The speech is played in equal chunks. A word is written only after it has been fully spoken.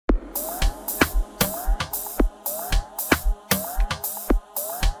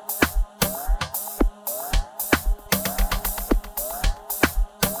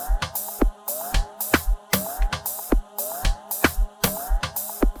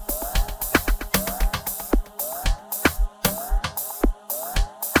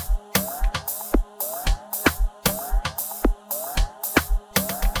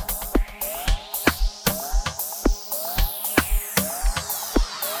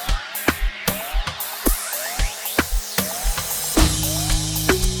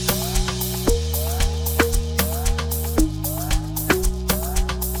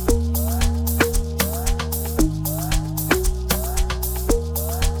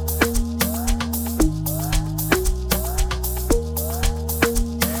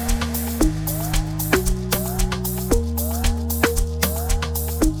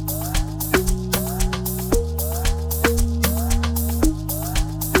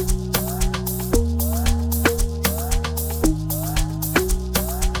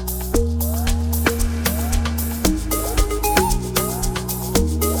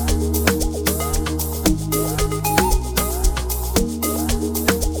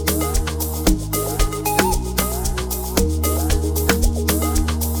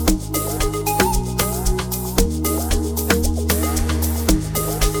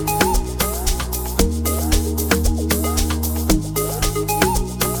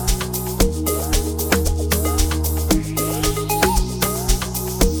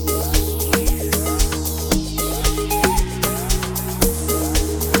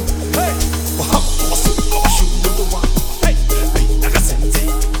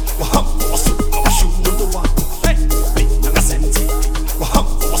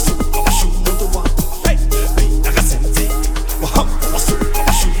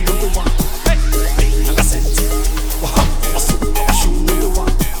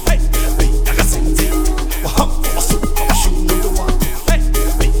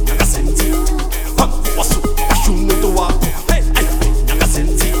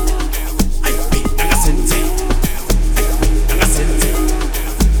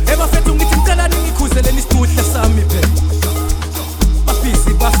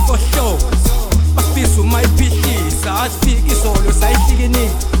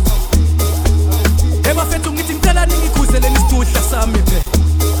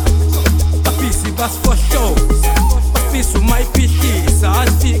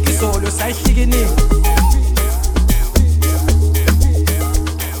ayihlikini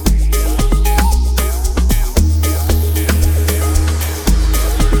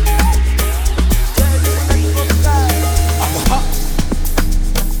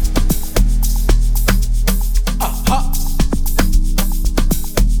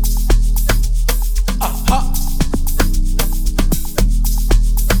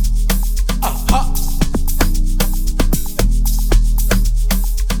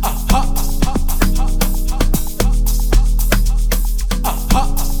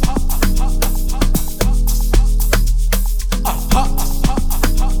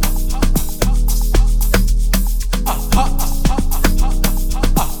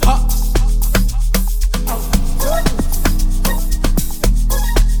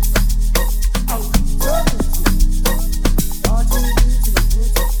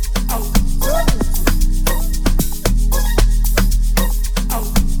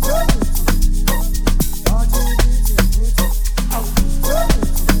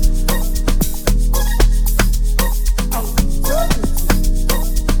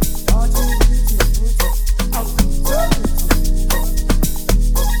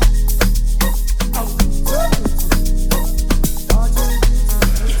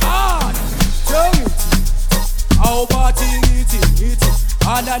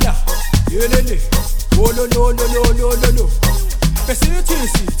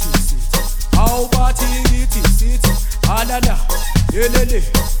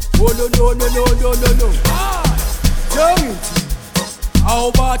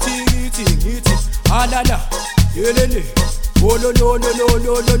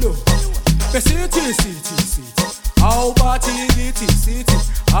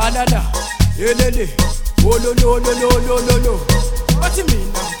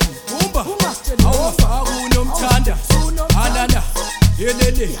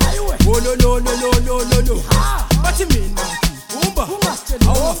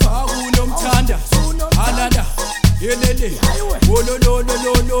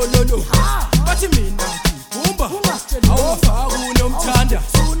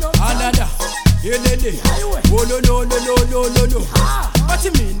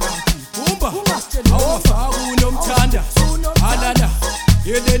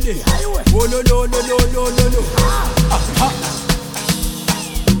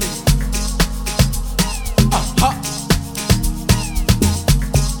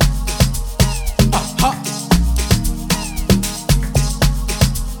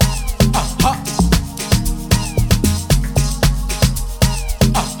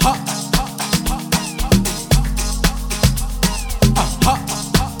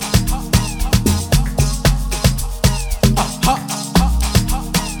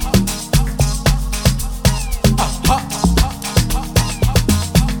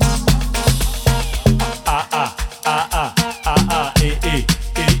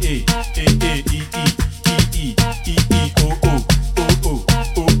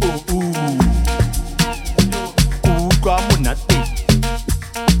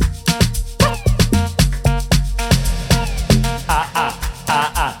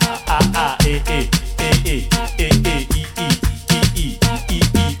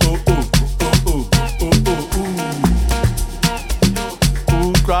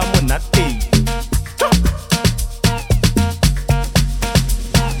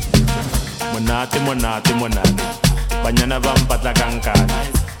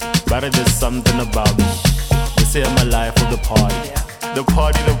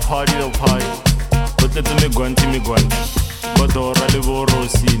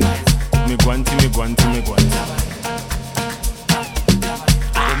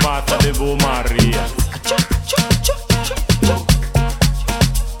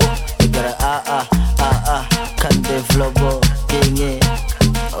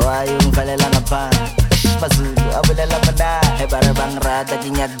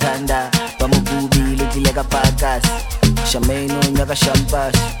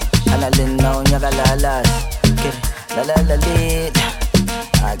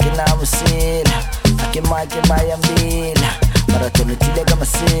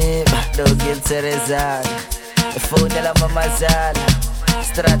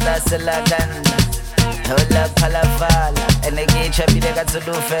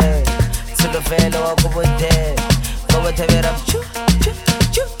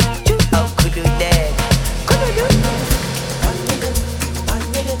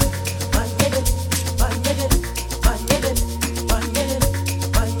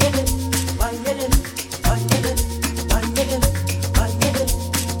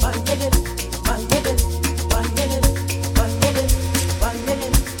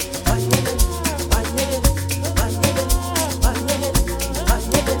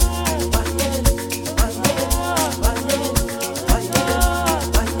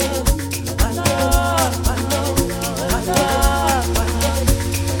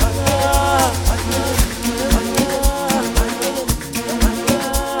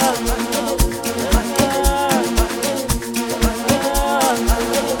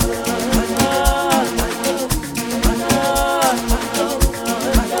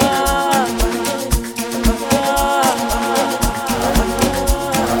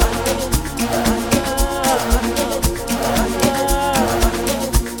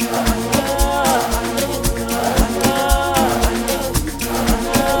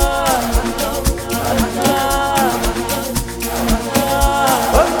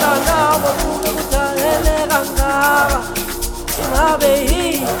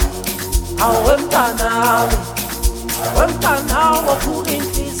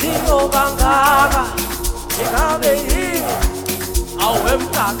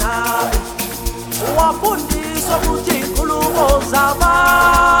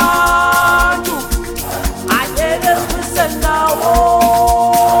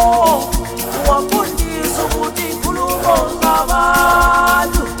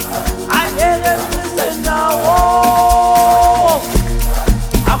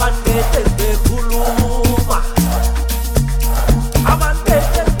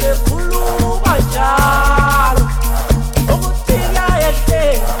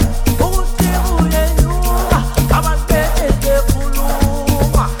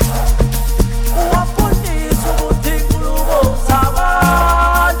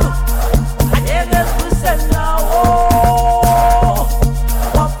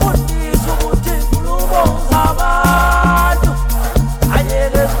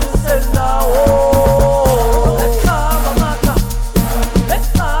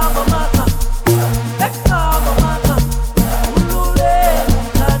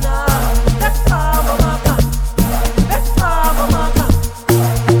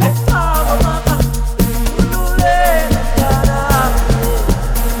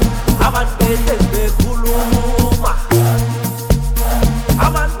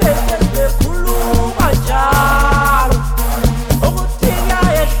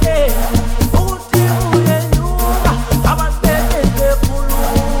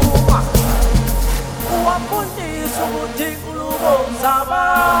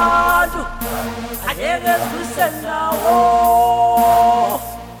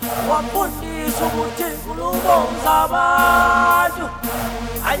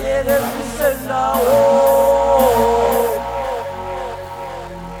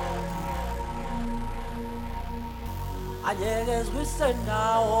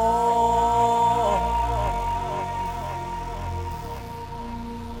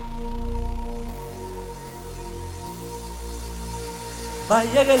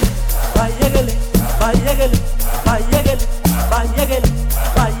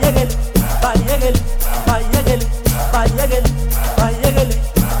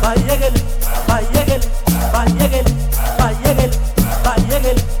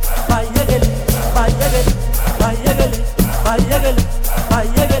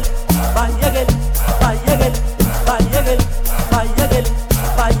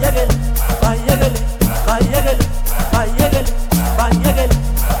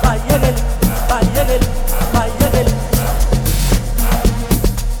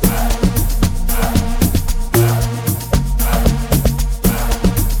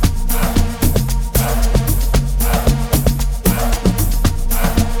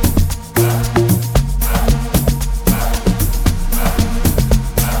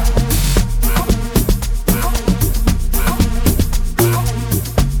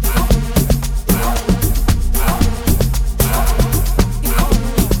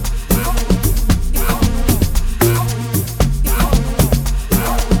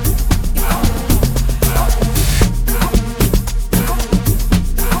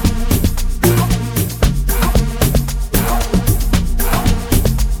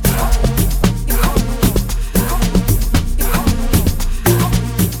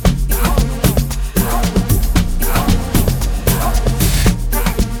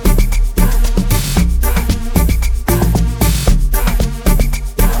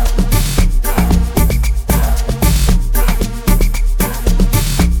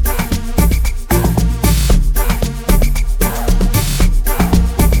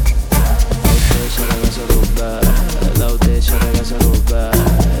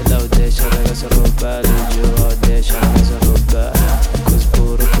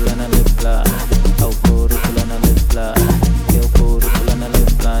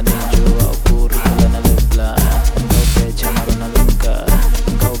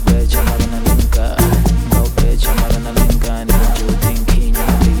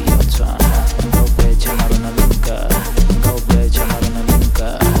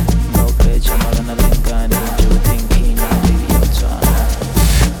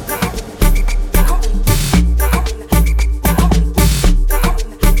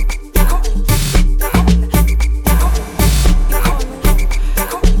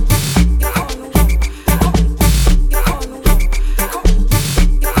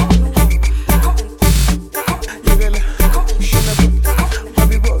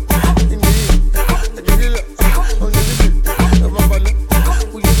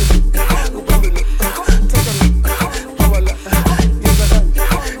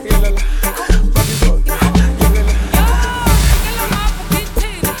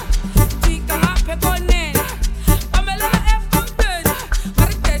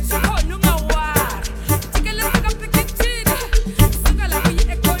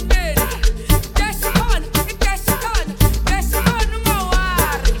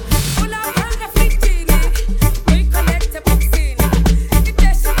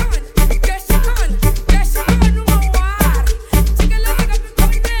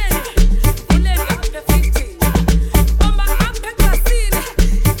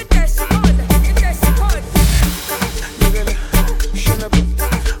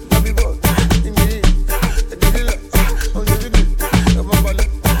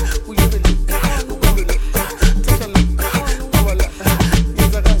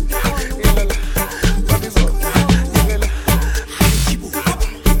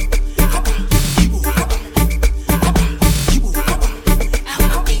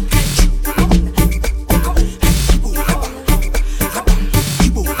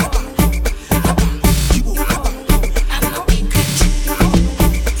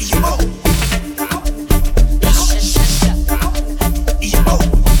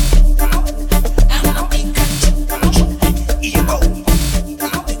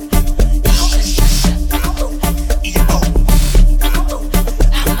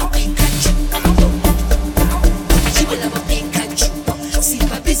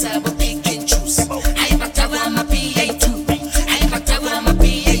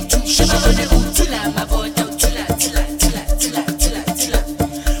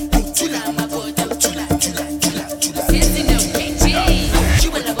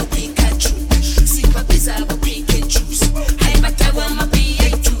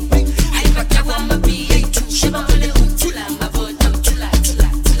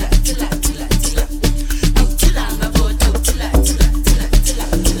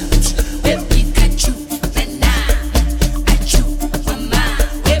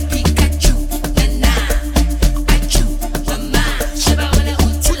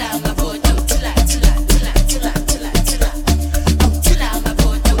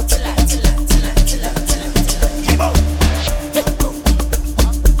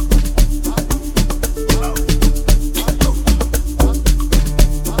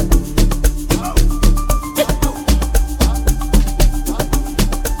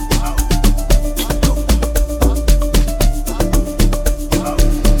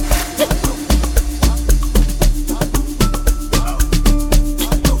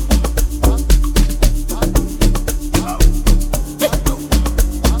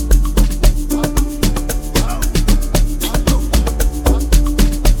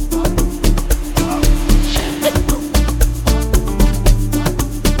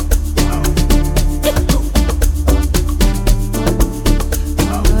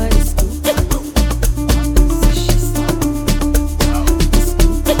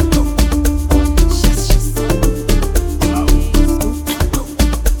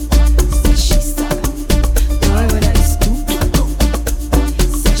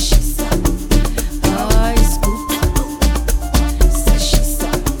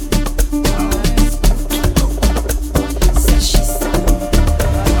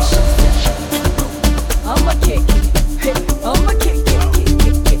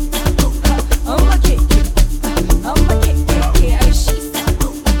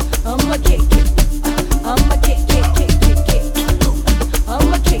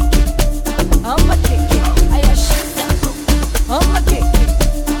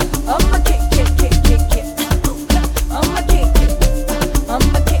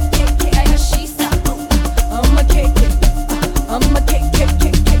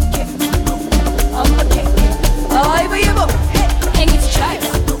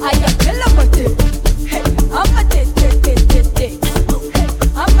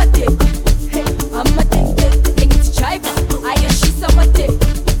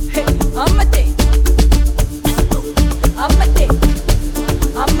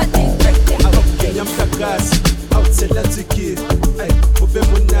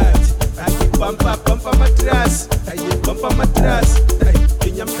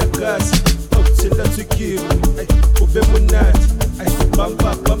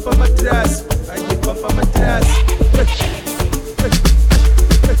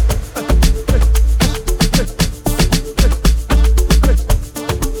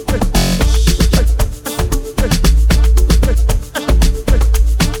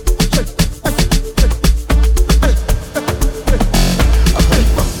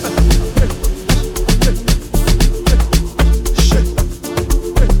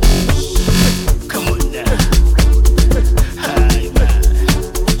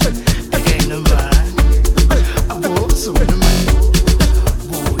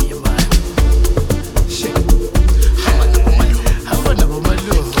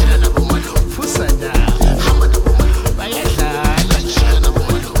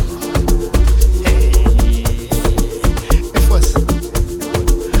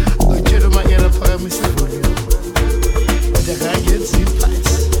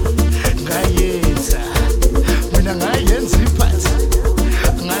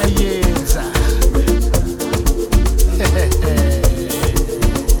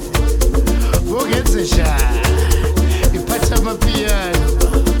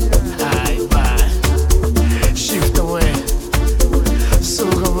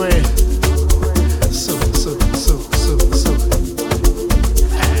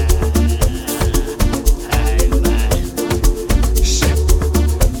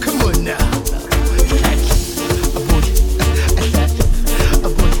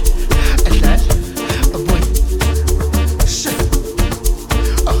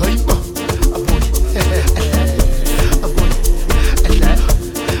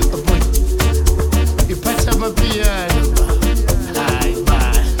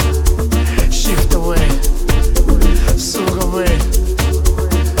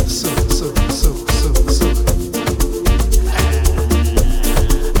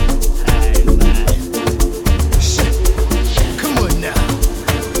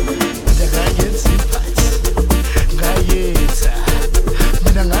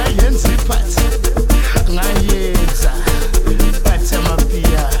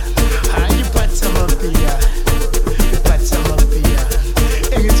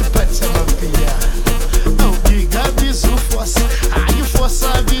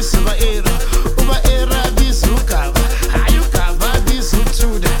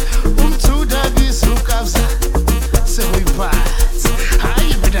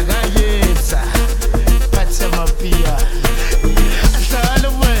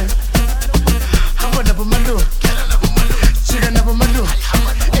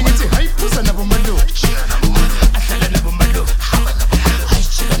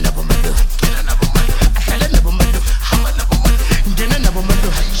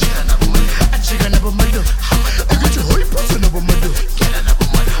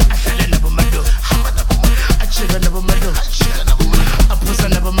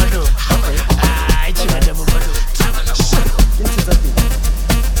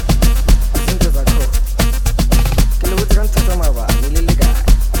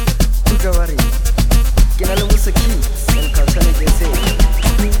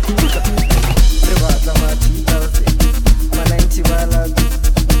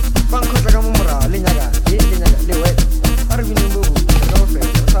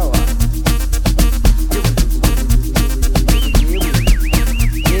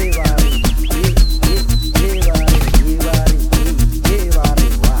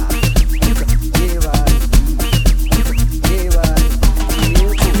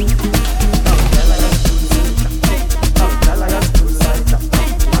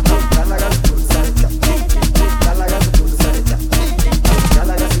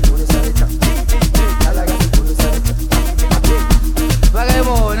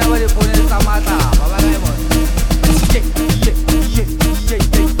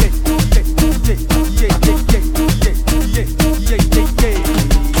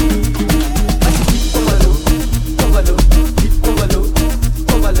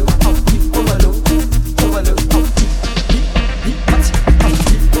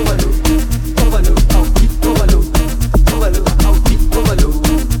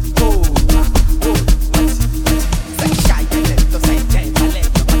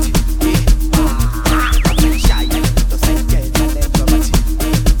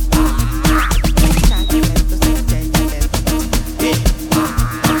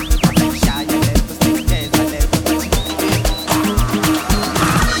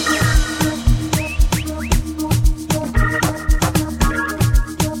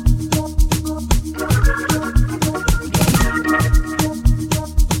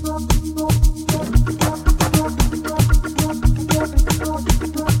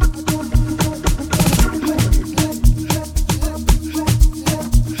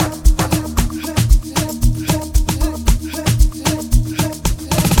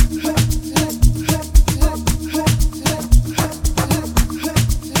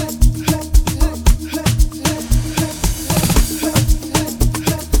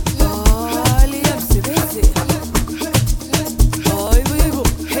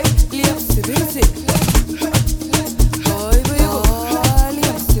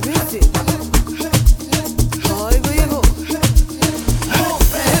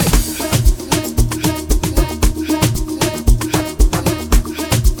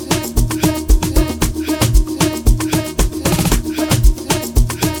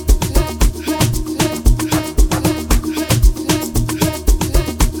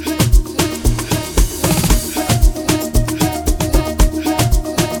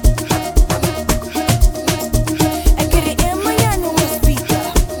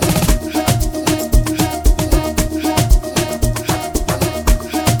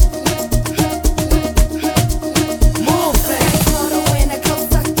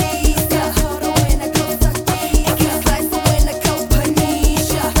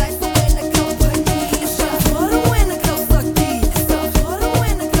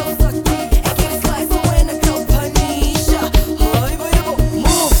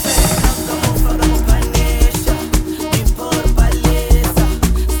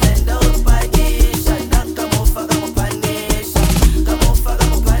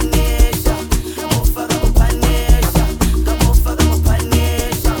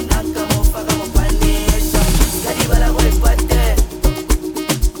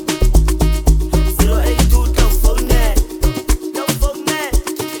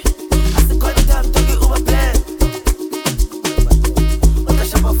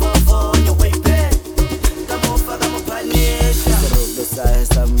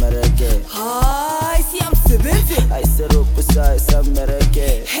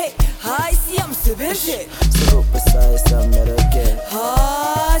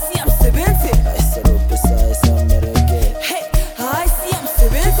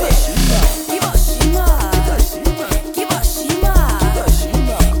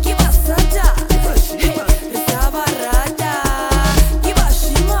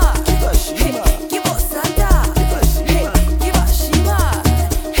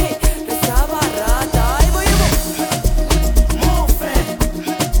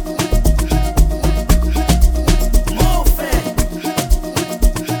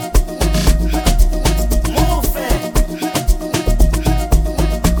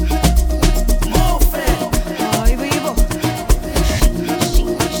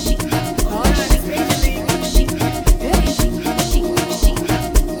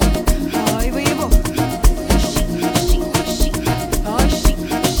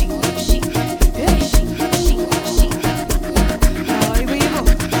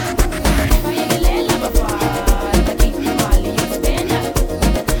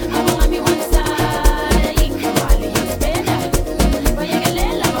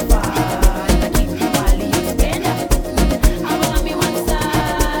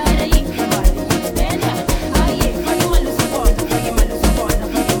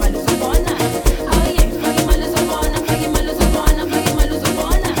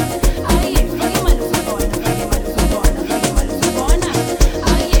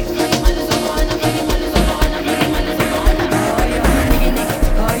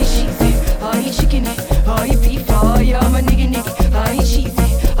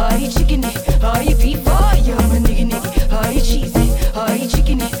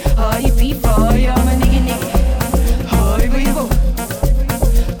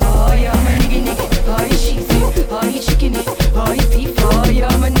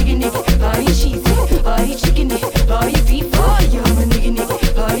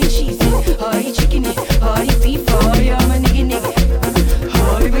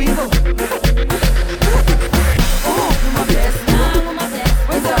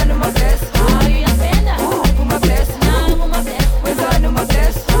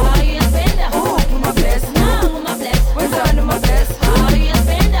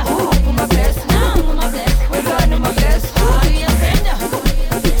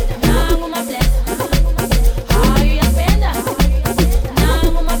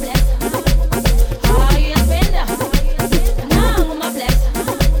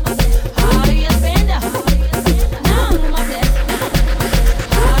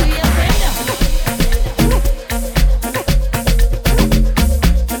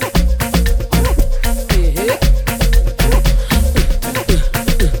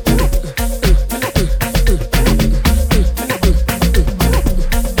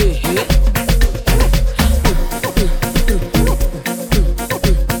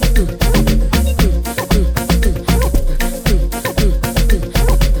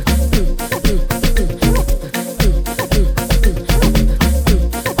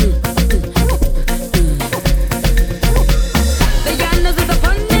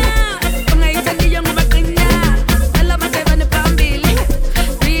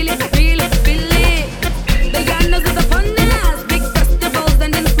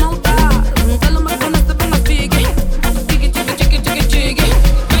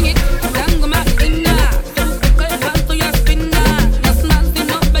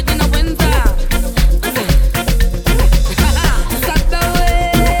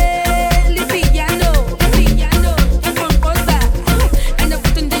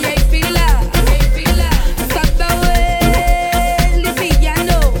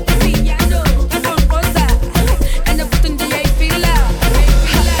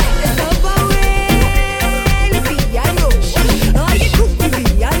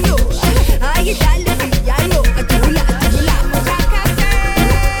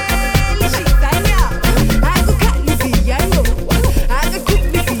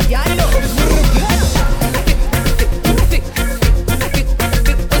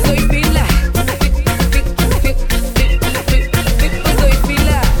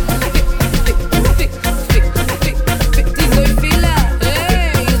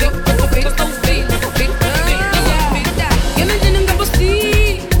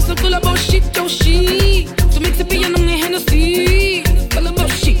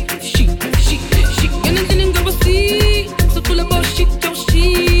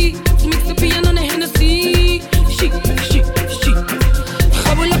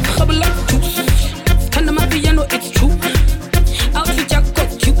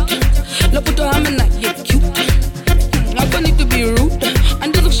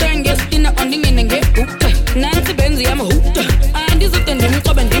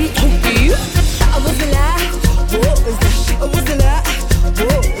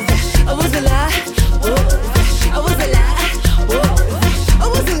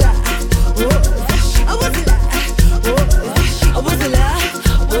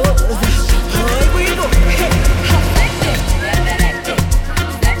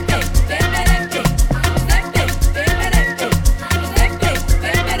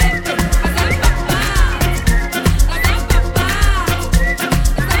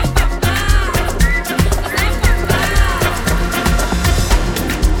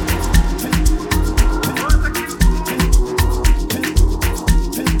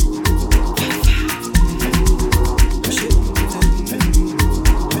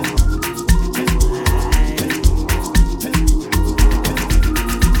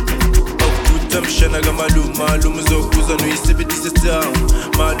Utamshana kamalume, malume uzokuza noyisebenzisa stangu.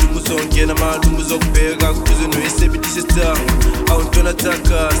 Malume uzongena, malume uzokubheka kuze noyisebenzisa stangu. Awuntona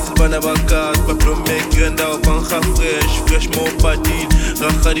takasi, bana bakasi, bablomeke ndawo bangha fresh more party.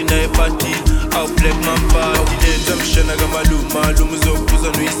 Rakhadi na party, aw black mapati. Utamshana kamalume, malume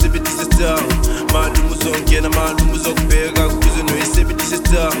uzokuza noyisebenzisa stangu. Malume uzongena, malume uzokubheka kuze noyisebenzisa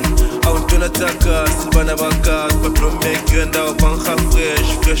stangu. Awuntona takasi, bana bakasi, bablomeke ndawo bangha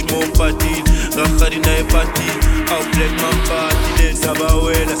fresh more party. Rakhadi na party, aw black mapati.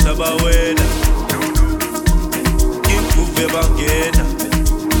 Sabawela Kinkuve bangena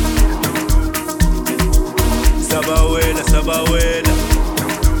Sabawela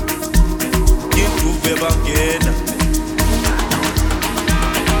Kinkuve bangena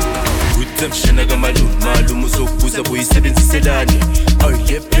Utamshana kamalume, malume uzokuza boyisebenziselani.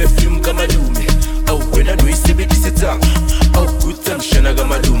 Awule perfume kamalume, awwena noyisebenzisa tanga. Utamshana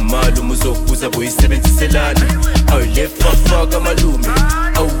kamalume, malume uzokuza boyisebenziselani. Awule fafa kamalume,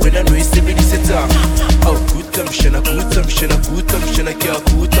 awwena noyisebenzisa tanga. Utamshana kya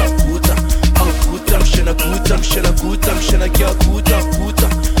kuta. Utamshana kya kuta.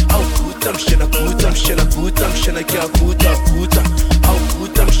 Utamshana kya kuta.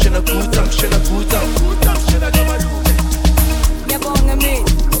 Utamshana kamalume. Nyabonga me,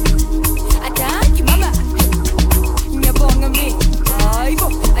 ataki mama. Nyabonga me,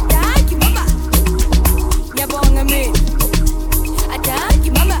 aibo, ataki mama. Nyabonga me,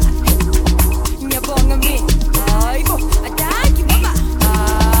 ataki mama. Nyabonga me, aibo, ataki mama.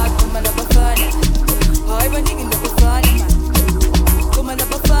 Kuma na bafana, aiba nigi na bafana man. Kuma na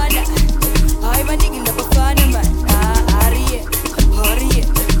bafana, aiba nigi na bafana man.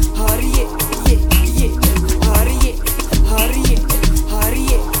 Hurry, yeah, yeah.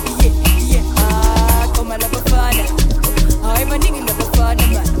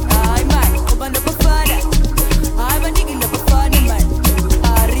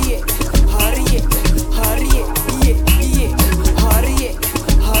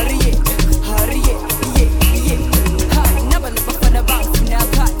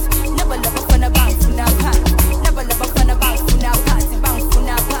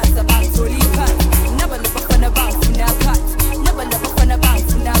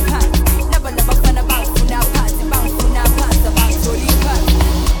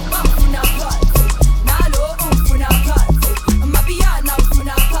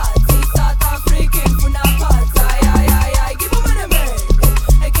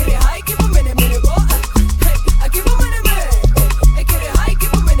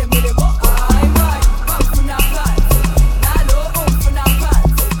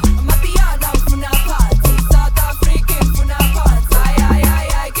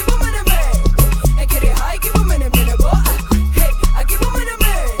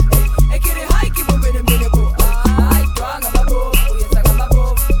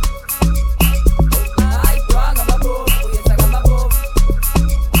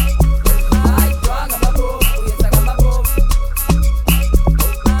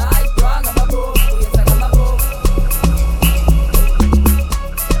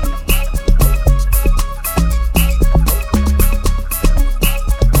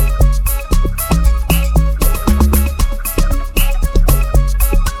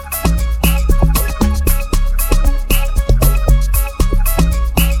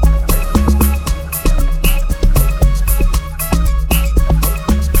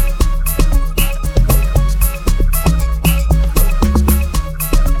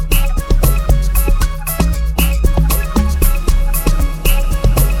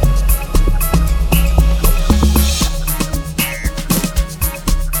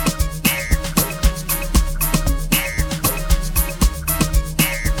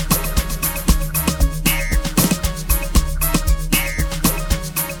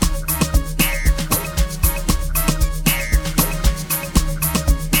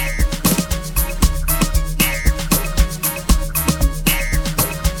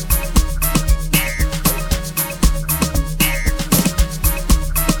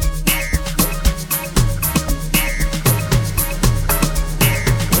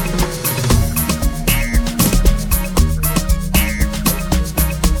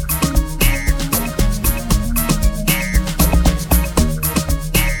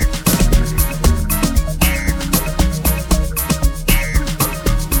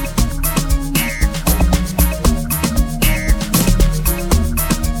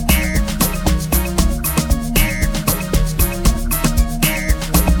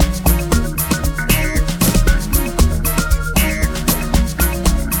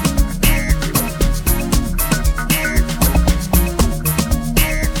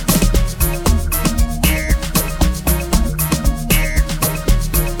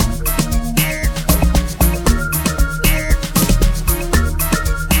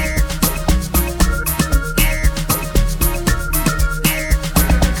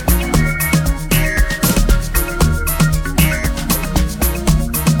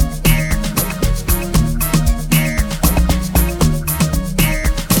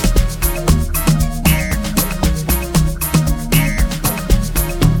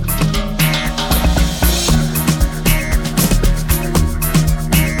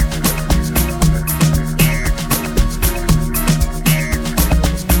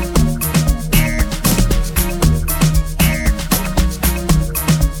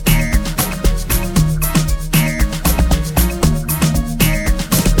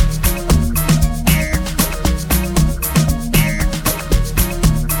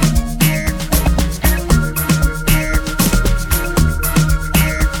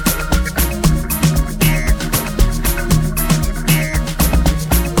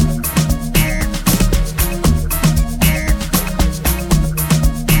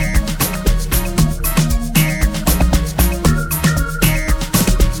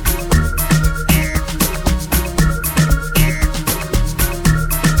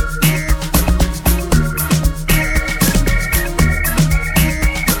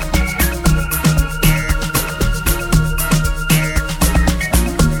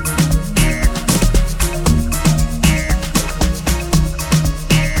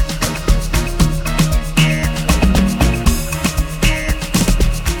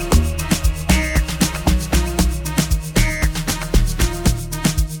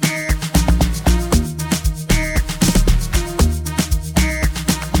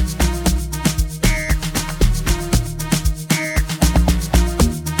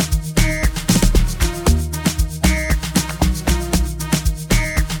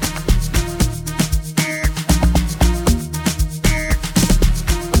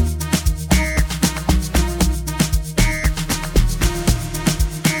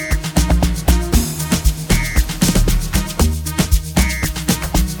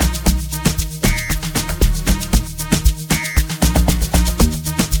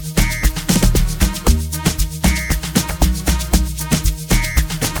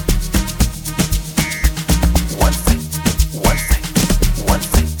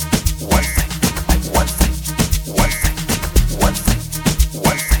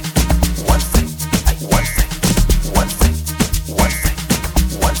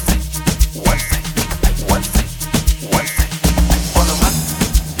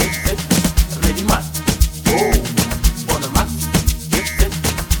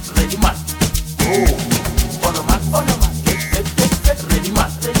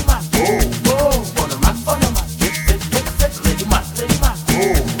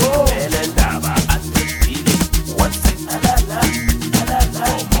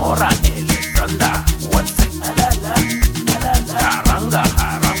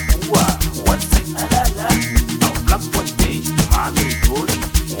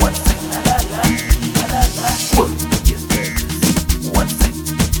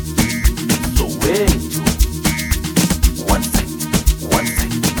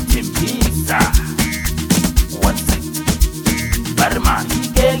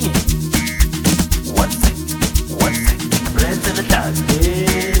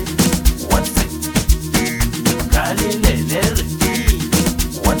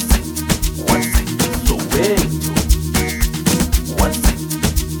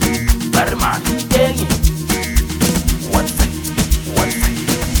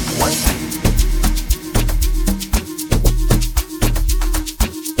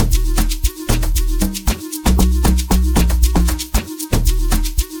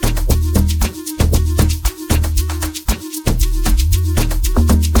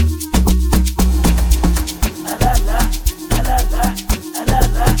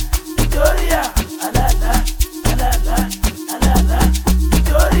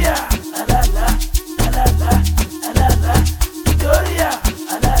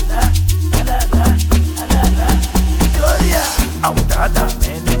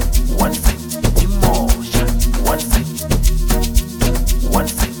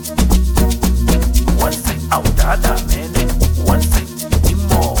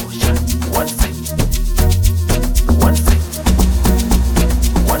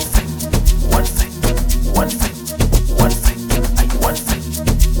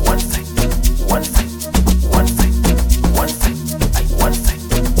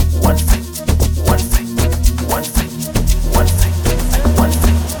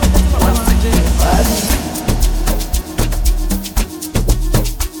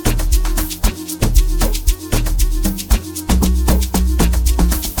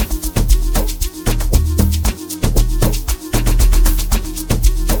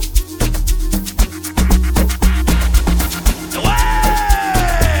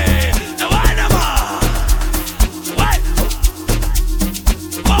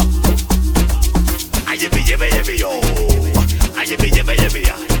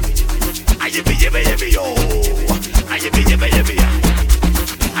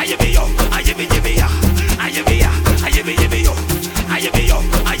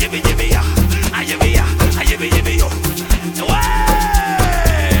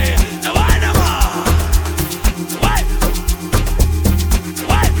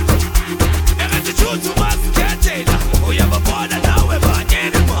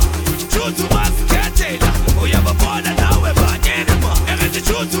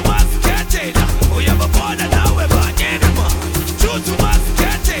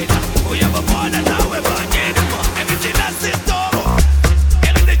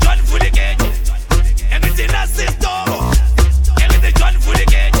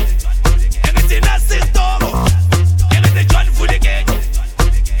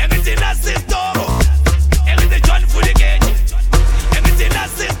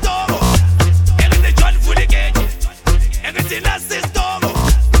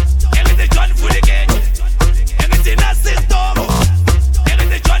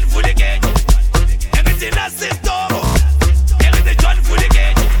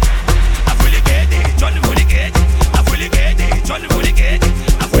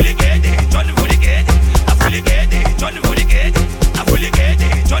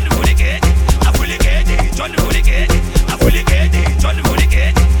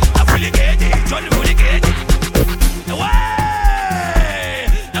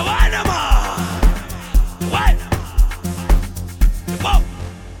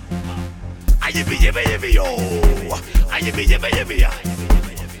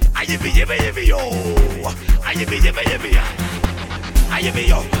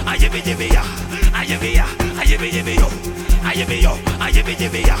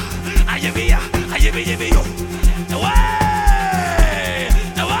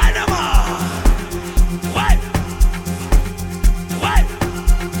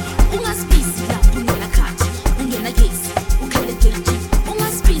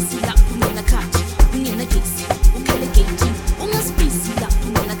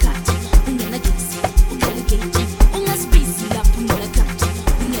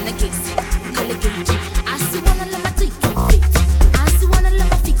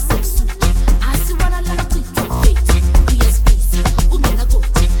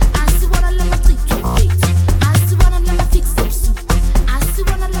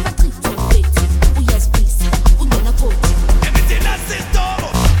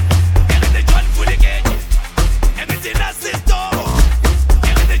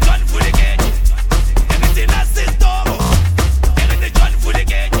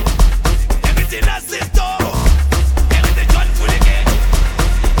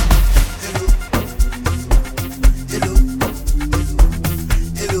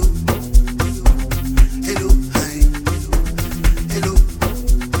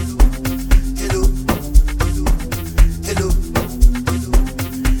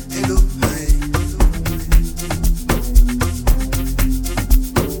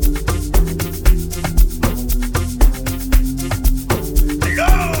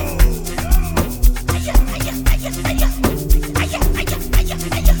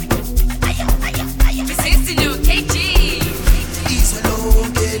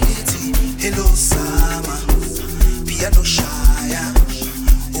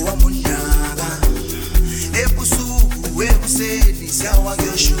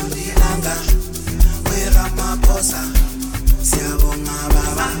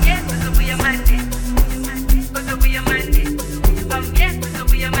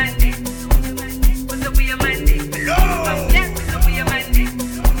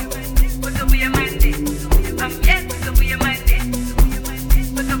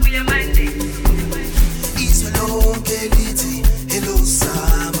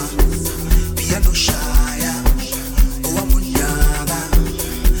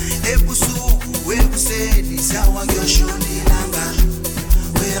 Ebusuku wekuseni sawa ngiyosho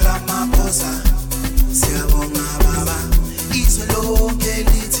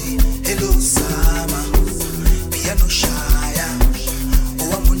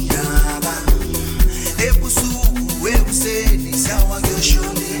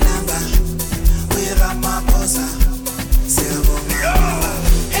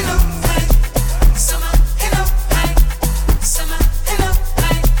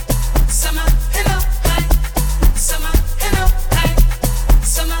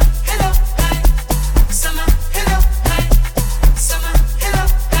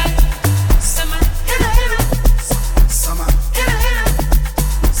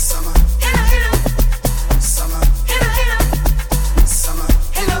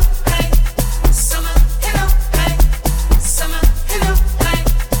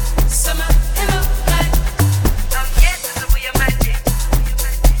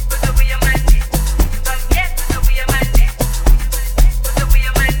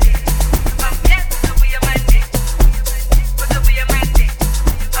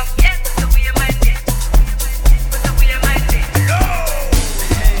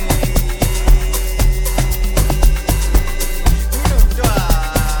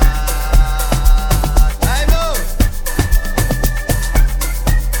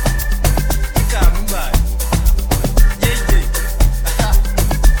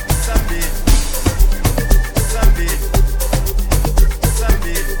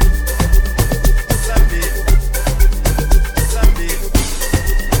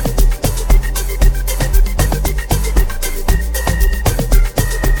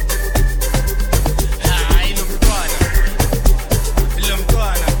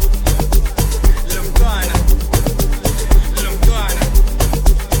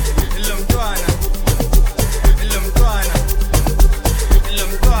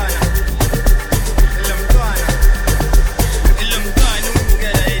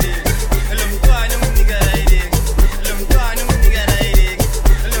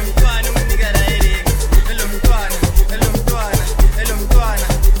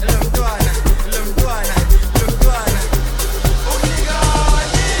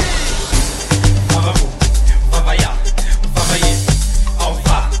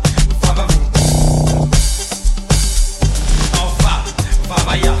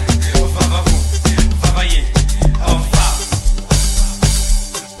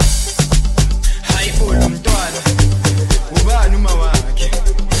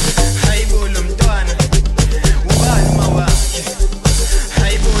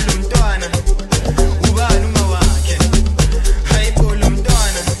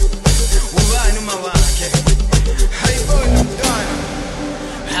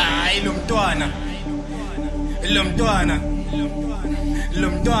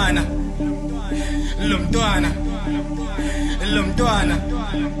Lumtwana Lumtwana Lumtwana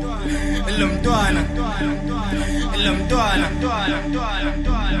Lumtwana Lumtwana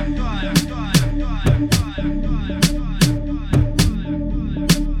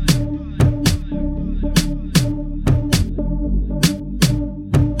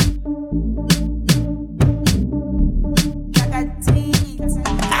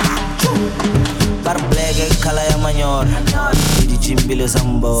Kala ya manyor Didi chimbile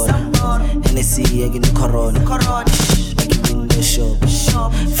sambor Hennessy egg in the corona Make it in the shop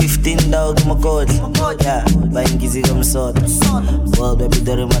 15 dog in my code Yeah, buying gizi gum sort World baby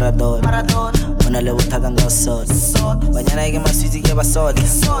dori maradon Wana lewo tagang go sort Banyana ege maswiti ke basod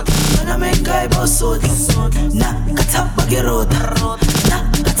Wana mengai basod Na katap bagerot Na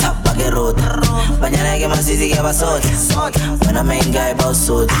katap bagerot Banyana ege maswiti ke basod Wana mengai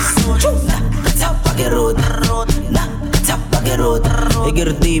basod Na katap bagerot Na katap bagerot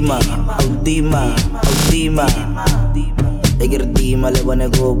Egerdima Audima Audima Egerdima lebone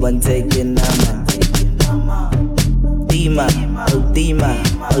go banteke nama Dima Audima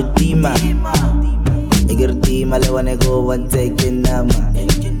Audima Egerdima lebone go banteke nama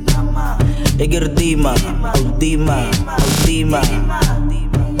Egerdima Audima Audima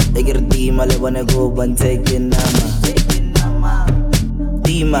Egerdima lebone go banteke nama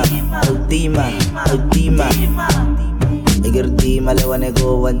Dima Audima Audima Egerdima lebone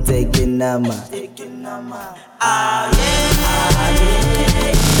go banteke nama Ah yeah,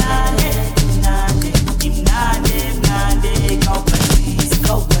 go places,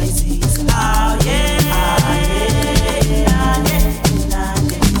 go places. Ah yeah,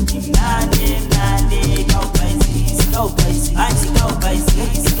 go places, go places. I see go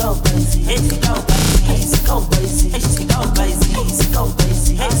places, go places. It's go places, go places. It's go places, go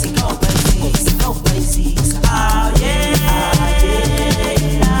places. It's go places, go places. Ah yeah.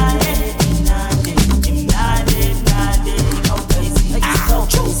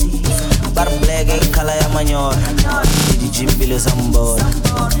 Kala ya manyor Didi chimbile sambor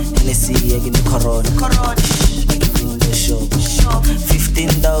Hennessy egg in the corona Make it in the shop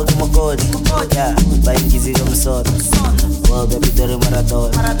 15 dog in my code Yeah, buying gizi gum sort World baby dori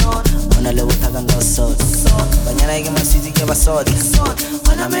maradon Wana lewo tagang go sort Banyana ege maswiti ke basod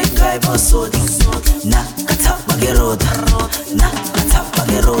Wana mengai basod Na katap bagerot Na katap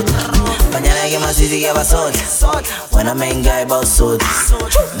bagerot Banyana ege maswiti ke basod Wana mengai basod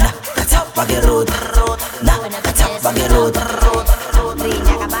Na katap bagerot Na katap bagerot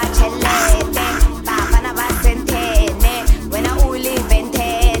Rinya kabachelete Bafana basentene Wena uli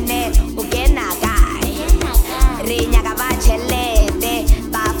ventene Ugena kai Rinya kabachelete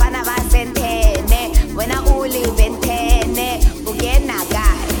Bafana basentene Wena uli ventene Ugena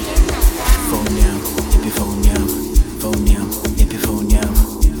kai Phone yam, if you phone yam. Phone yam, if you phone yam.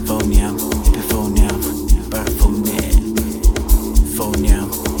 Phone yam, if you phone yam. Bar phone yam. Phone yam,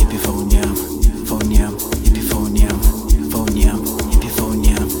 if you phone yam. Phone yam, if you phone yam. Phone yam.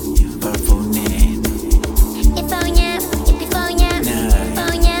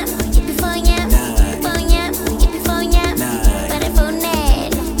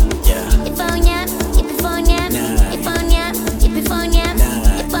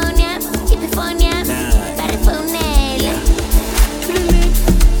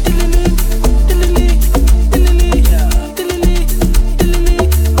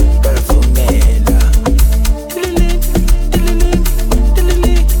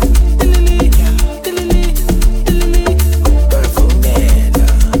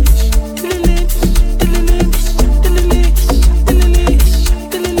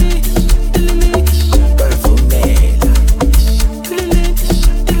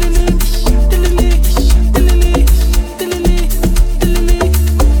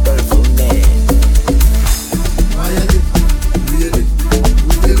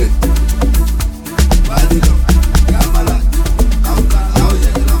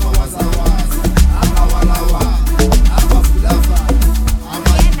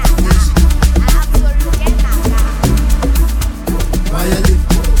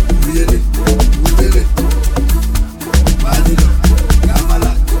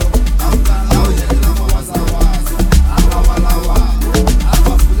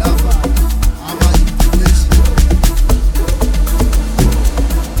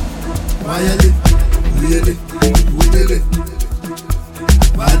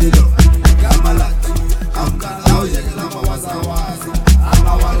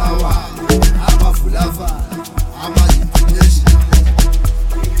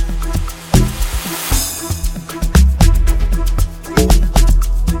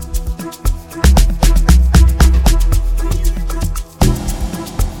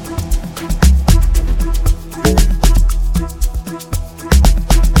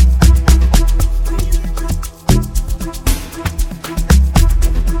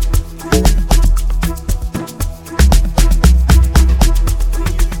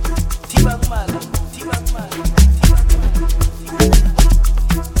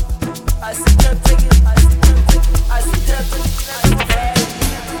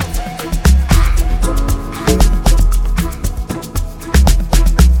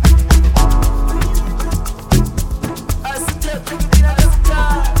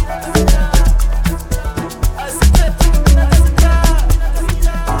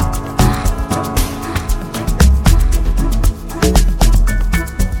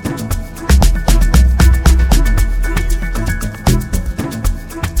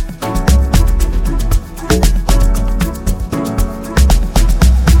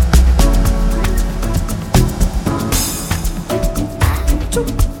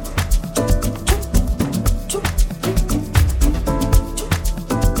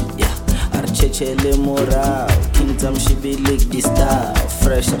 Chele Mora, Kingdom Shibilik Dista,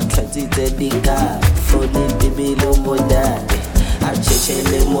 Fresh Clatite Dika, Foli Dibilo Moda,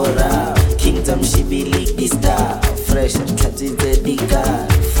 Chele Mora, Kingdom Shibilik Dista, Fresh Clatite Dika,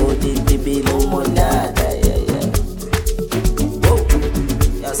 Foli Dibilo Moda,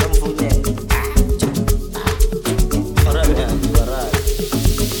 yeah, some food there.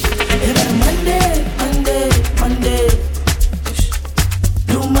 Monday,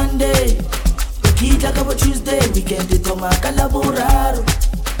 Blue Monday. Tuesday, weekend de toma calaboraro,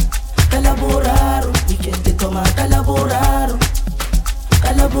 weekend de toma calaboraro.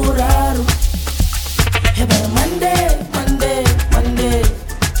 Hey, but Monday,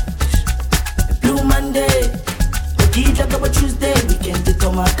 Blue Monday, weekend de Tuesday, weekend de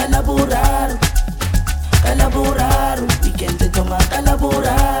toma calaboraro, weekend de toma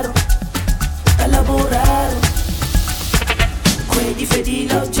calaboraro. Kwedi fedi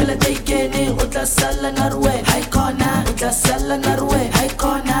love chela taikene utla sala narwe high corner utla sala narwe high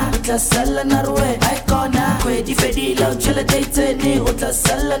corner utla sala narwe high corner Kwedi fedi love chela taikene utla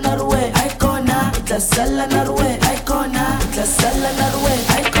sala narwe high corner utla sala narwe high corner utla sala narwe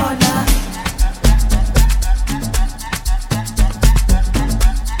high corner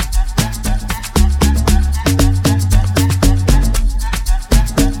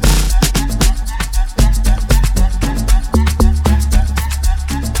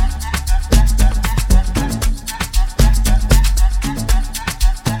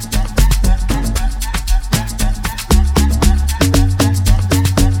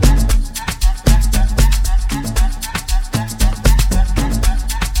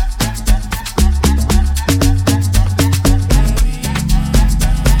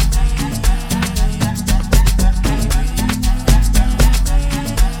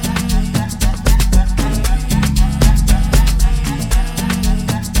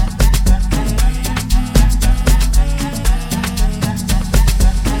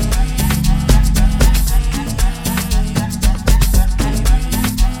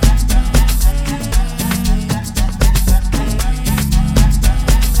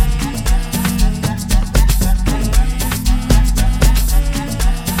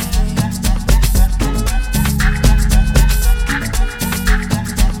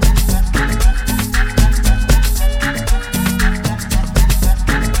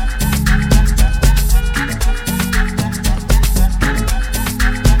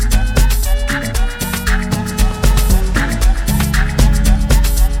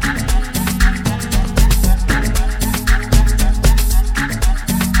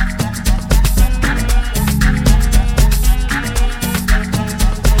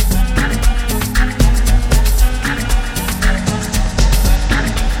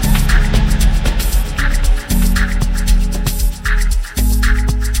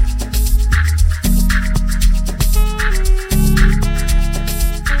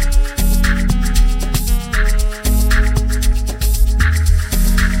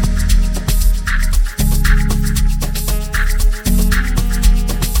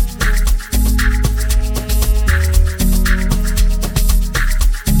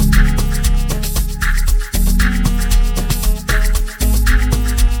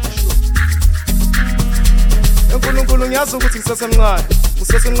ngiyazi ukuthi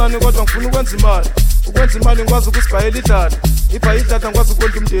ngisesemncane kodwa ngifuna ukwenza imali ngikwazi ukusibhayela idlala ngibhaye idlala ngikwazi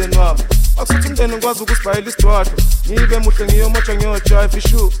ukondla umndeni wami akusuthi umndeni ngikwazi ukusibhayela isidwadlo ngibe muhle ngiyomotsha ngiyojive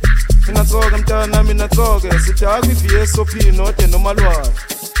ishu ninatsoke mntana ninatsoke sithi akwi-VSOP node nomalwane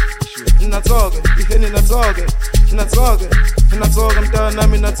ninatsoke iheni ninatsoke mntana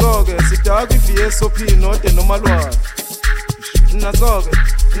ninatsoke sithi akwi-VSOP node nomalwane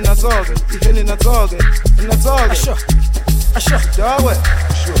ninatsoke iheni ninatsoke Asho, dawe,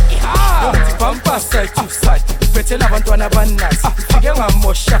 bumper side to side, phethela abantwana abaninzi, ufike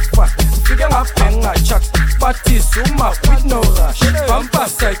ngamosha fuck, ufike ngabhenga chucks, party Zuma with no rush. Bumper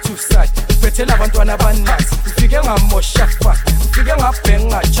side to side, phethela abantwana abaninzi, ufike ngamosha fuck, ufike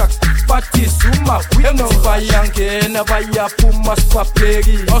ngabhenga chucks, party Zuma with no rush. Bayangena bayaphuma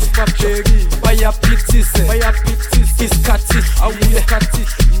sibapheki, bayaphithise, isikhathi awuyisikhathi.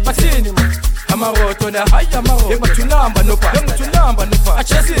 Bathini man? Amaroto na haya amaroto. Yengathunamba no pa. A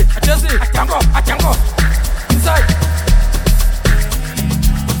Jazzi. Atango. Inside.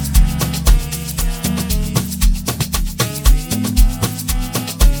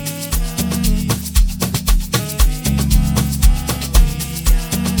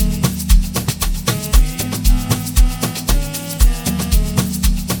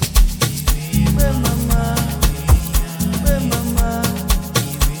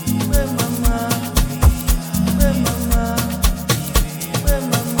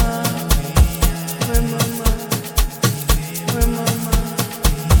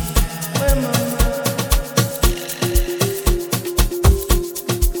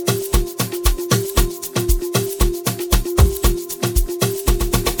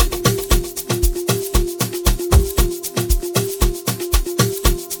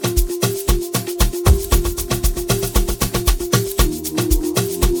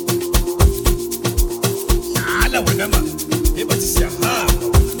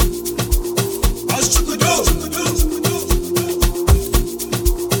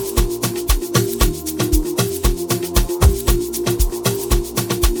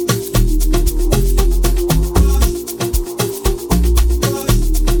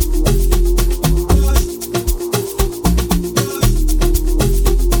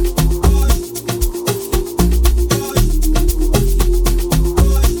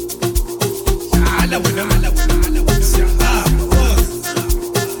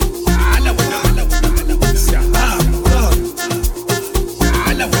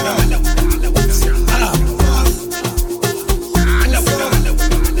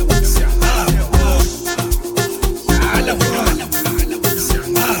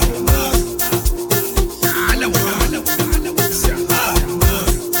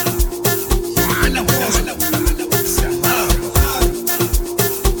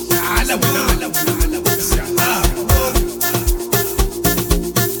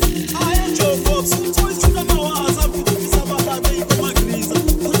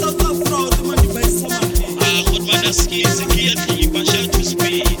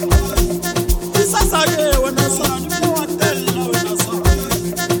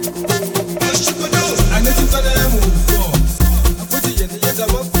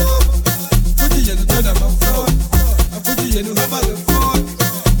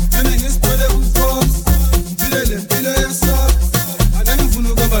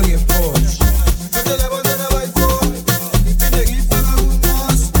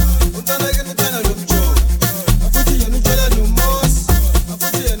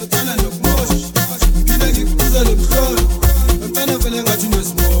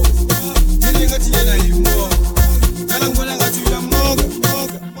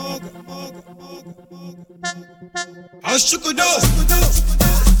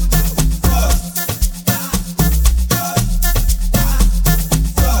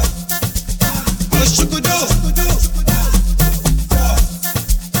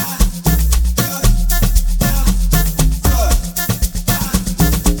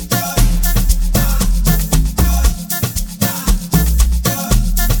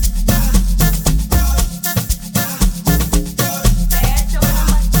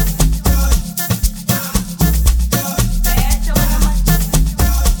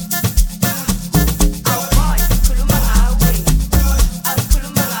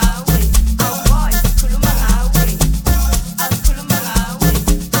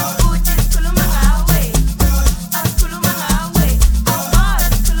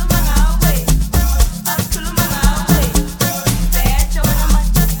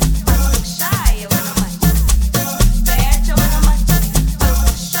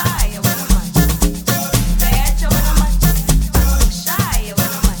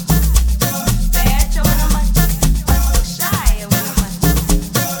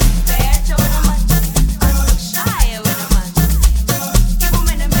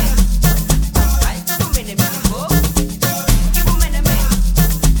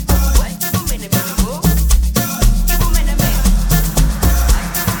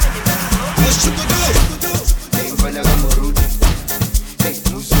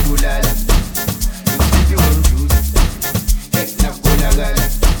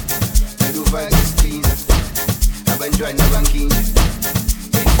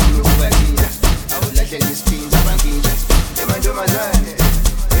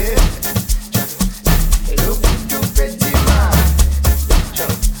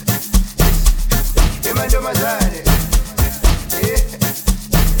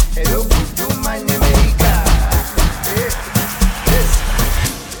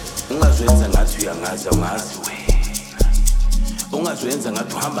 Ungazwenza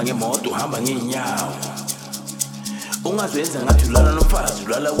ngathi uhamba ngemoto uhamba ngeenyawo. Ungazwenza ngathi ulala nomfazi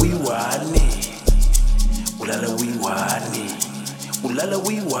ulala uyi-one. Ulala uyi-one. Ulala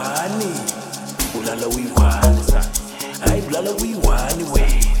uyi-one. Ulala uyi-one sa. Hayi ulala uyi-one we.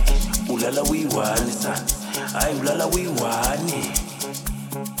 Ulala uyi-one sa. Hayi ulala uyi-one.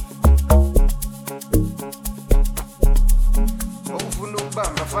 Ufuna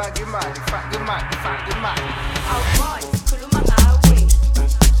ukubamba faka imali, faka imali, faka imali. Awuboy, khuluma ngawe.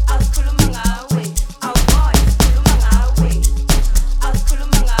 Awukhuluma ngawe. Awuboy, khuluma ngawe.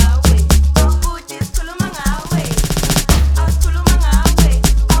 Awukhuluma ngawe. Awubuthi sikhuluma ngawe. Awukhuluma ngawe.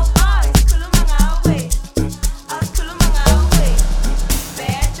 Awuboy, sikhuluma ngawe. Awukhuluma ngawe.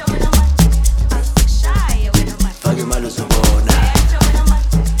 Betho wena manje. Asikushaya wena manje. Faka imali uzobona.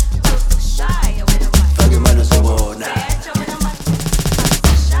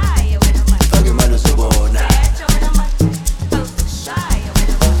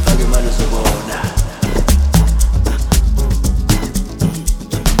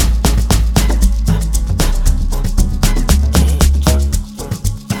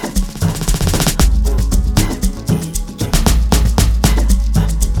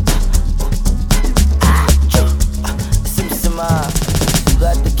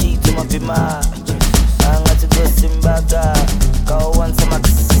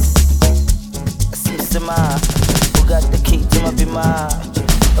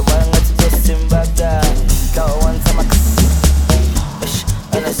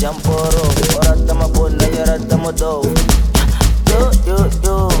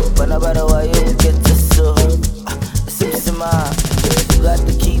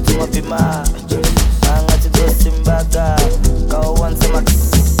 mapima. Angathi dosimbaga. Go want some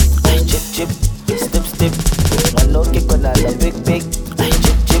chip chip. Step step. Manoke kona la big big.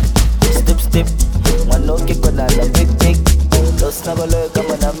 Chip chip. Step step. Manoke kona la big big. Los nagolo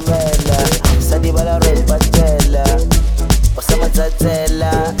kama na mela. Sadi bala red patela. Osama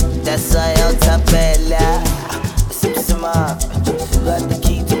tatela. That's why I'm tapela. Simsima. Got the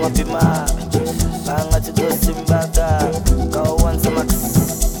key to my pima. Angathi dosimbaga. Go want some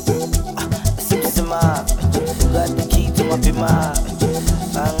Simsima. Got the key to my pima.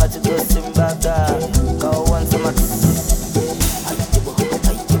 Angathi dosimbaga. Go want some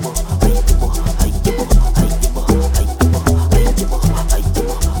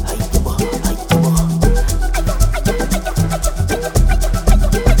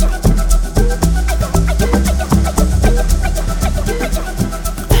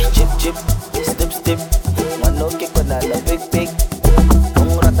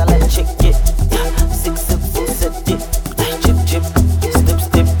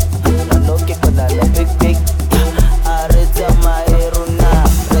Big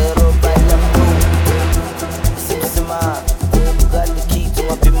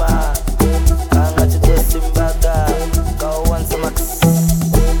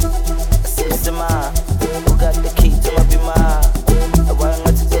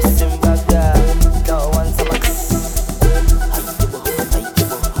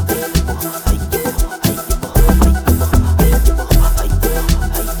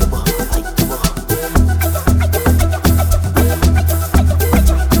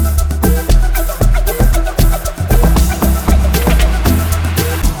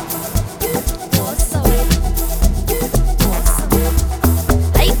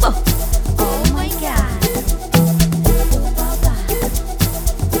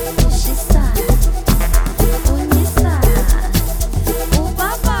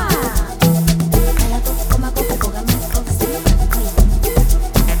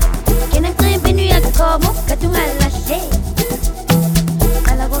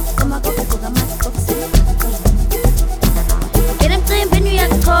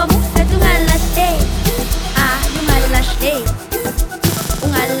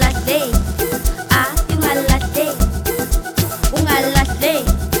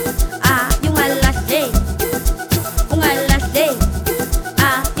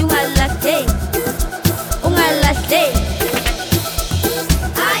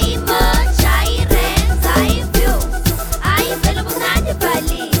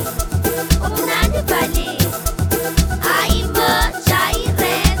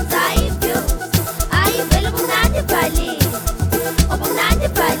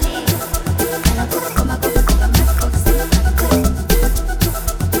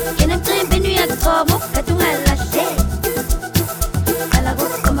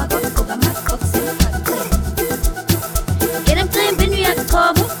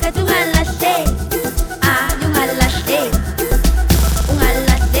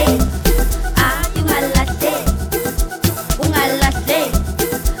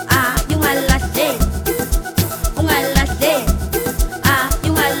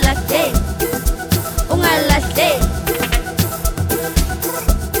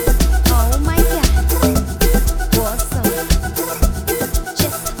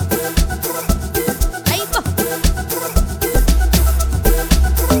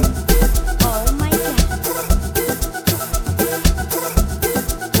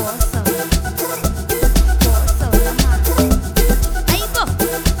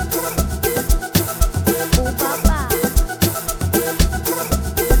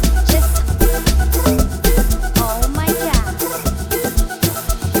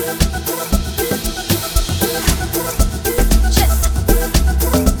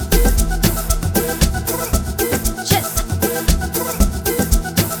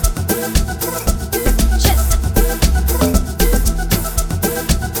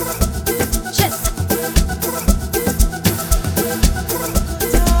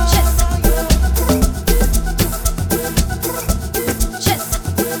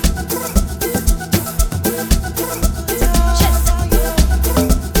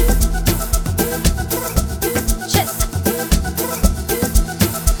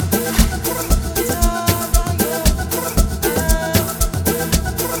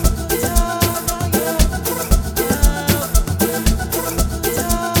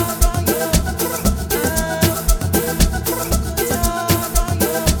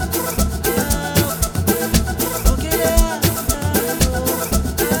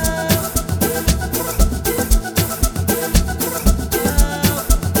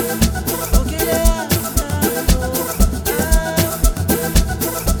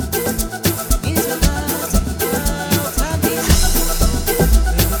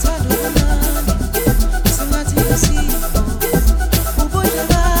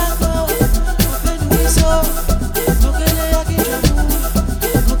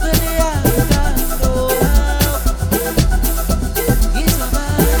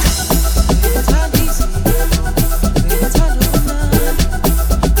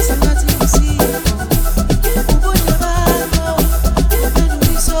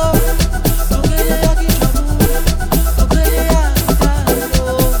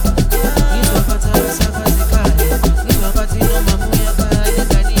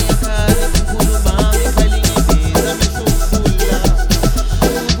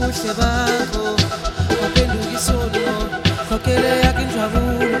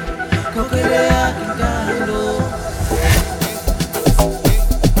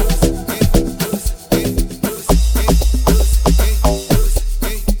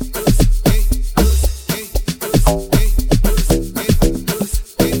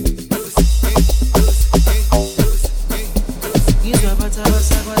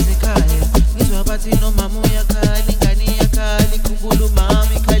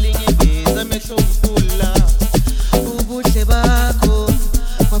somfula ubuhle bakho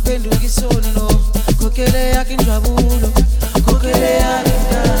waphenduka isono kokele yakhe injabulo kokele yakhe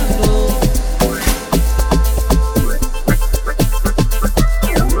intando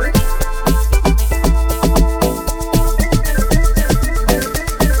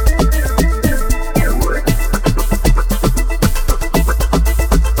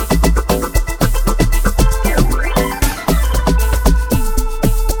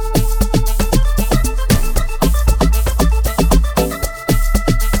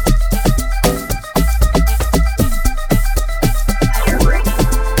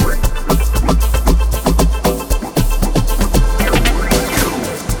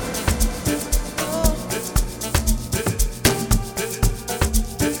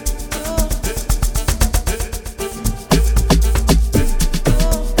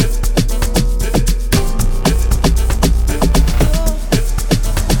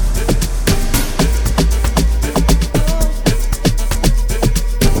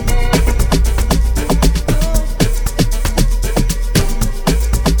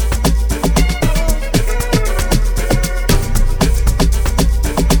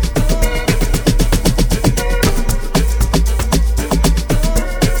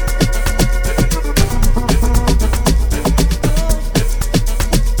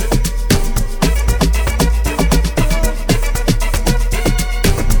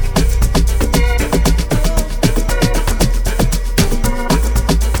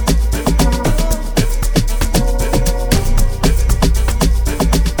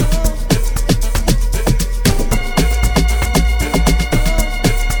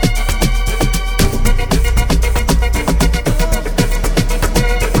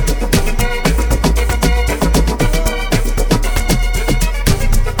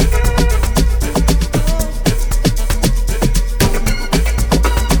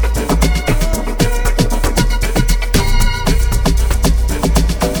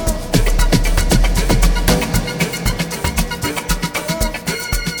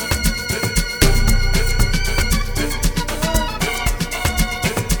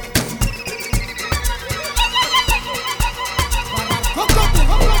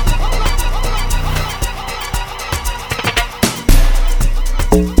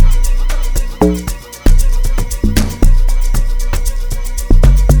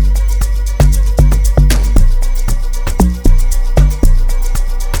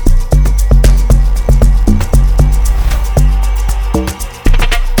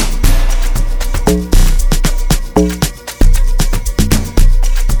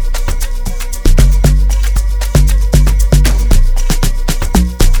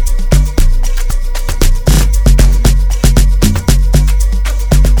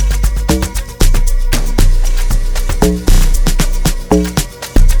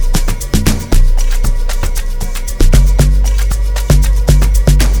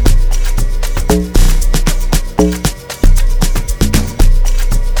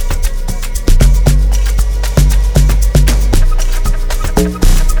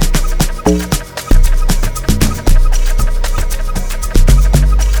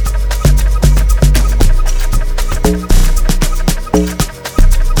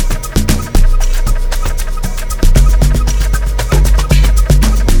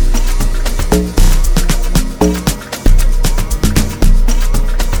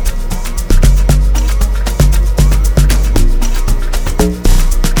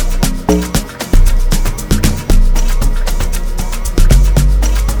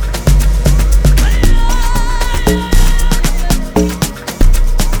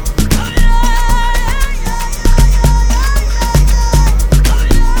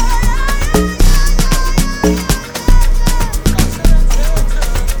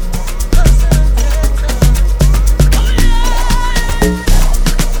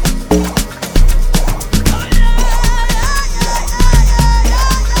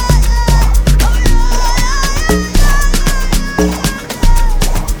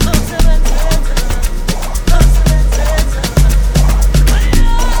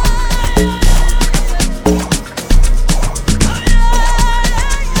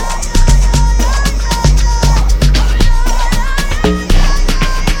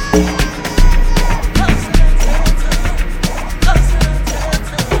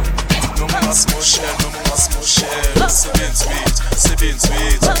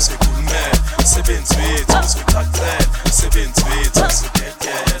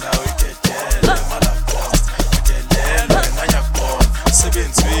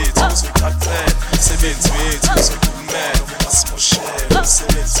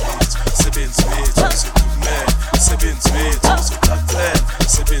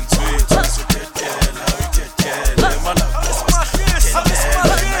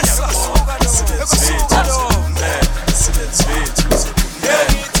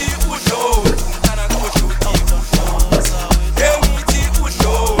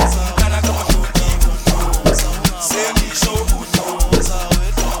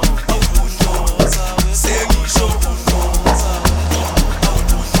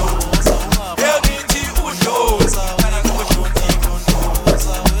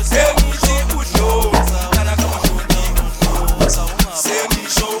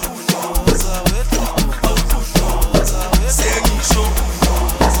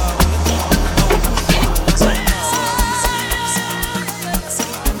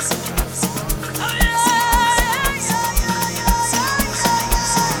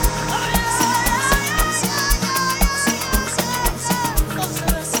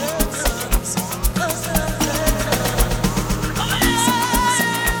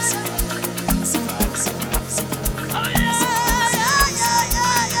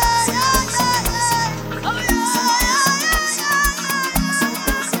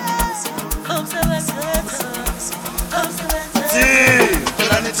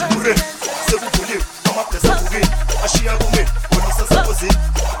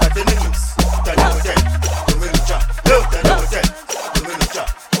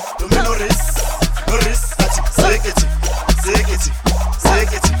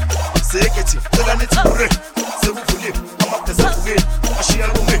Seketi, tela nithi ure. Sekuvulile, amabhesa vukile. Ashiya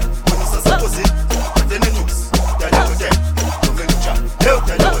kume, wena sasapozi. Then it looks, that you there. No me lucha, that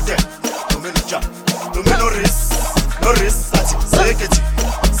you there. No me lucha, no me no risk. Seketi,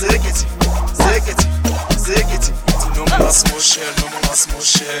 seketi, seketi, seketi. No more small shell, no more small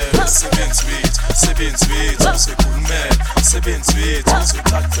shell. Seven sweet, so cool man. Seven sweet, so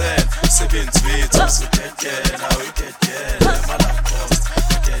cocktail. Seven sweet, so get now we get Malacost.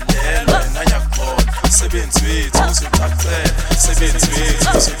 Get now you're seven sweet, so cocktail. Seven sweet,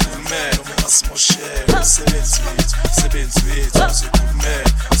 so cool man. No more small shell. Seven sweet, so cool man.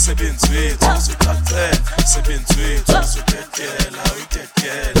 Seven sweet, so cocktail. Seven sweet, so get now we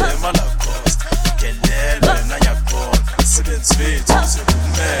get Malacost. Get now you're seven sweet, so cool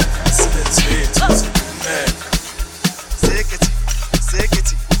man. Seven sweet, so cool man. Seketi,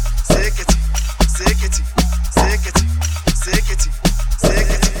 seketi, seketi, seketi, seketi, seketi,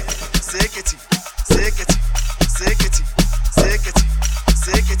 seketi, seketi, seketi, seketi, seketi,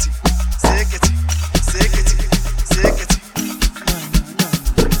 seketi, seketi, seketi, seketi.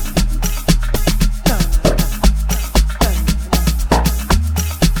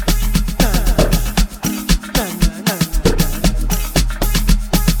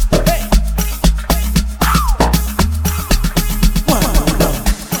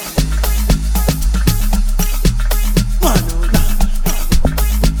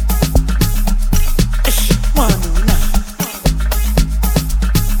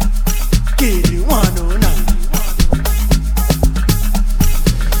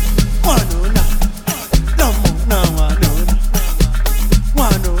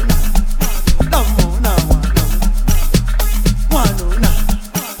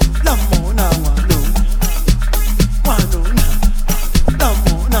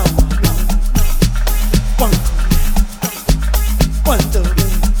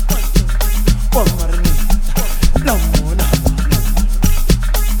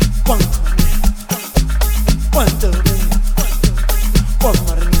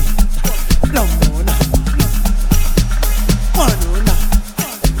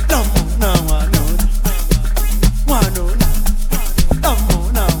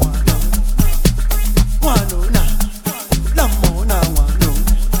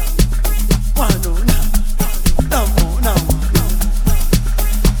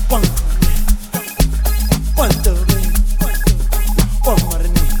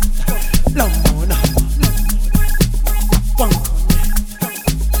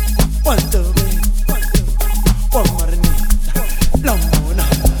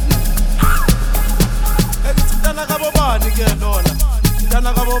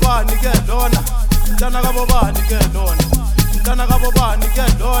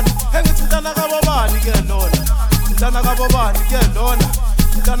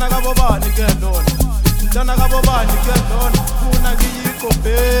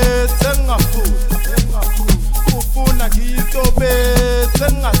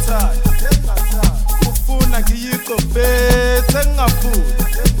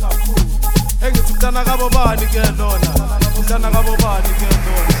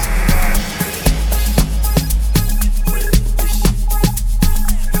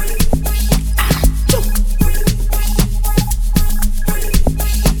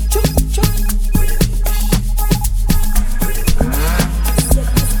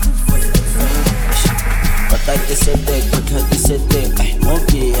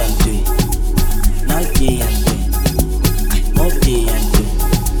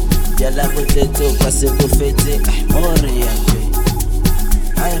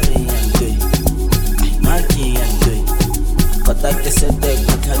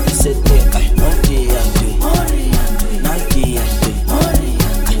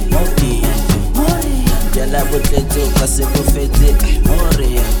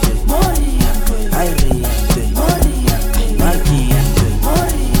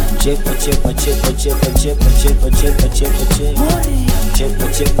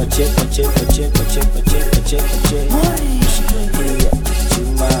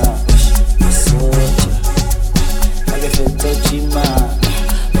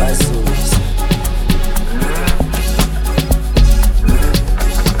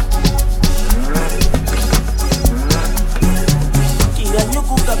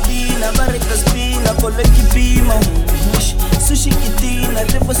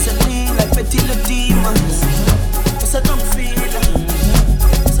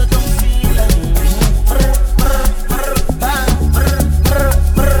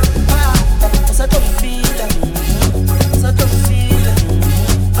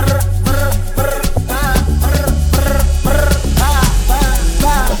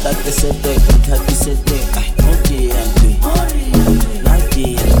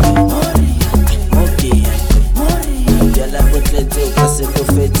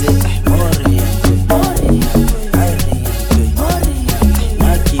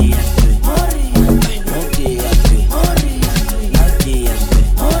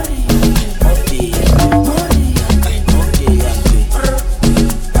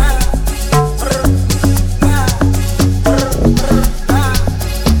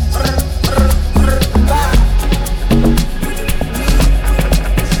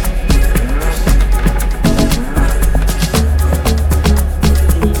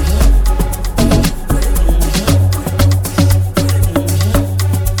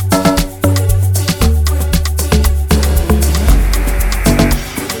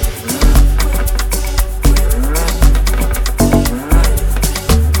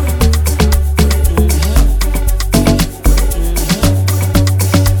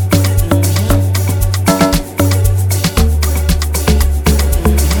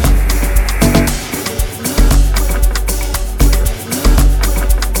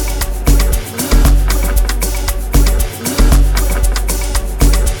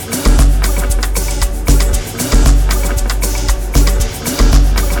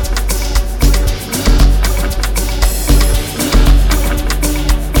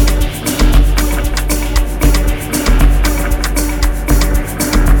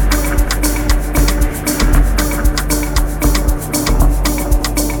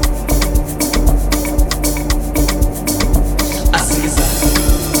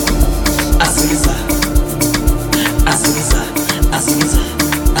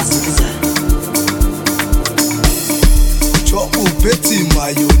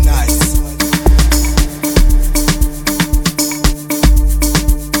 mayonnaise.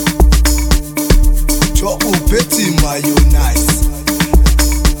 Cho upeti mayonnaise.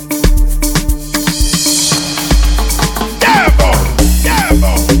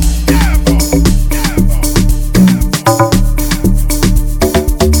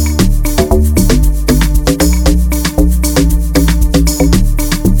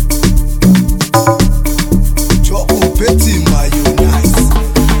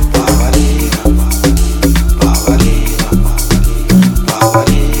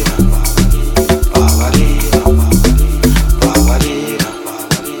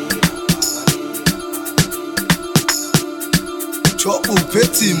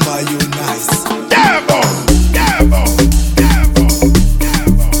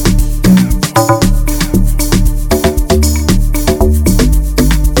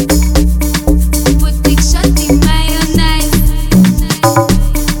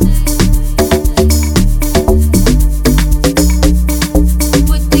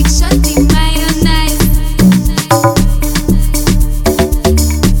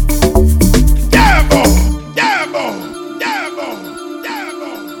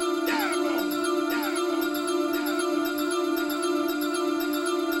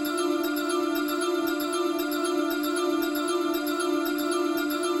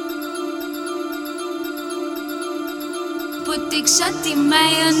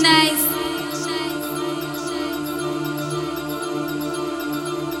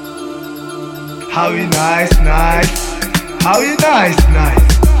 How you nice, nice. How you nice, nice.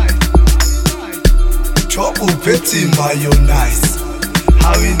 Chop upeti mayonnaise.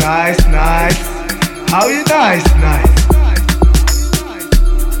 How you nice, nice. How you nice, nice.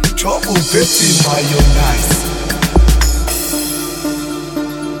 Chop upeti mayonnaise.